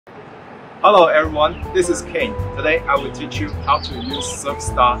Hello everyone, this is Kane. Today I will teach you how to use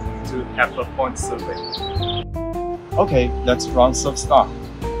SurvStar to have a point survey. Okay, let's run SurvStar.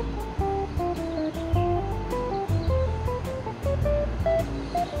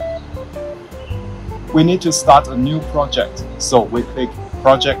 We need to start a new project, so we click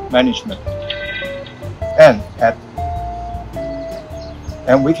Project Management and add,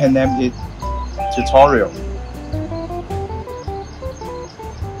 and we can name it Tutorial.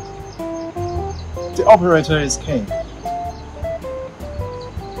 The operator is King,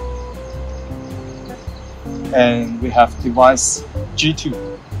 and we have device G2.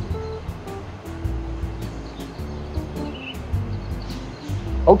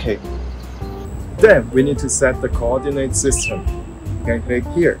 Okay, then we need to set the coordinate system. You can click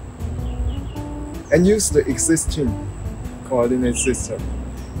here and use the existing coordinate system.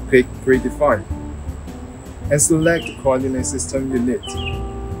 Click Predefine and select the coordinate system you need.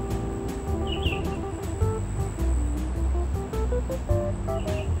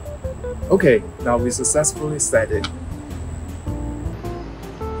 Okay, now we successfully set it.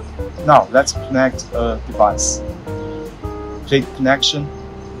 Now let's connect a device. Click Connection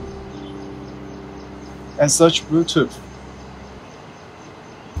and search Bluetooth.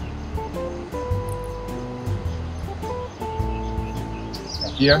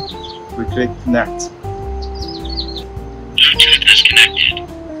 And here we click Connect. Bluetooth is connected.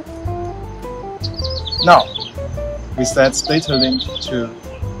 Now we set data link to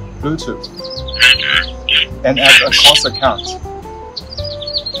Bluetooth and add a cost account.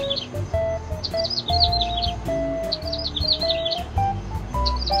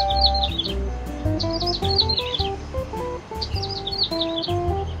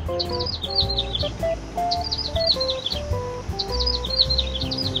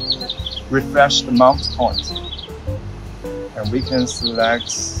 Refresh the mount point, and we can select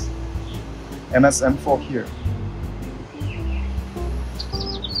MSM4 here.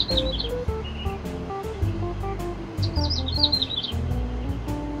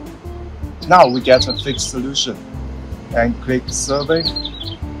 Now we get a fixed solution and click Survey,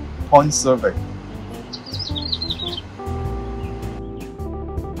 Point Survey.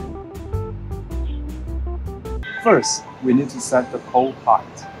 First, we need to set the pole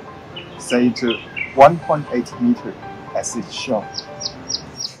height, say to 1.8 meters as it's shown.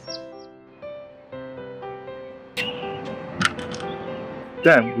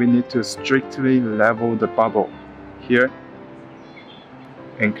 Then we need to strictly level the bubble here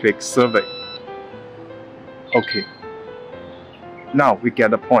and click Survey. Okay, now we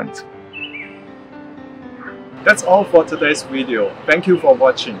get a point. That's all for today's video. Thank you for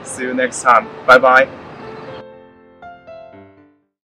watching. See you next time. Bye bye.